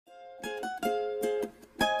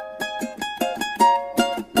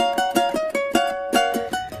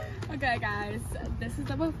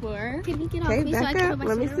Okay, me so I back can up. put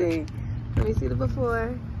my Let me shit see. Let me see the before.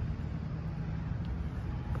 on.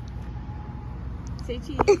 Say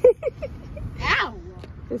cheese. Ow!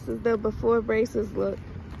 This is the before braces look.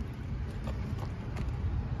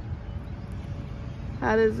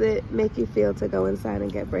 How does it make you feel to go inside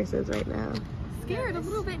and get braces right now? Scared, a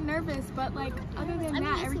little bit nervous, but like other than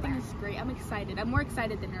that, everything is great. I'm excited. I'm more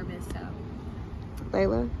excited than nervous, so.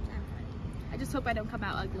 Layla? I just hope I don't come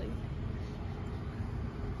out ugly.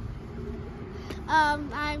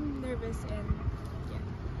 I'm nervous and yeah.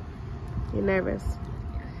 You're nervous.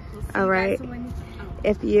 We'll see All right.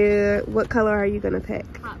 What color are you gonna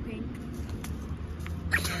pick? Hot pink.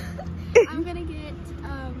 I'm gonna get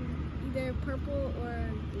either purple or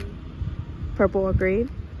green. Purple or green?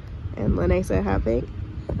 And Lene said hot pink.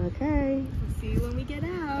 Okay. We'll see you when we get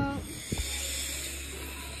out.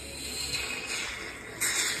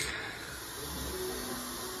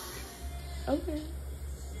 Okay.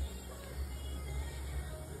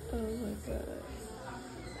 Oh my god.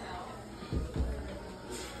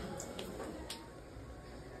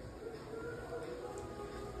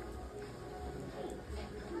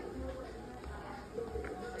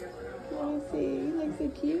 Let me see. You look so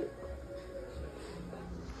cute.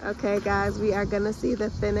 Okay, guys, we are gonna see the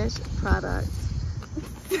finished product.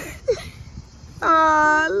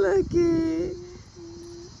 Aw, look it.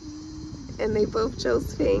 And they both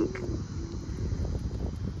chose pink.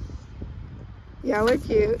 Y'all are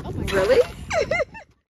cute. Oh my God. Really?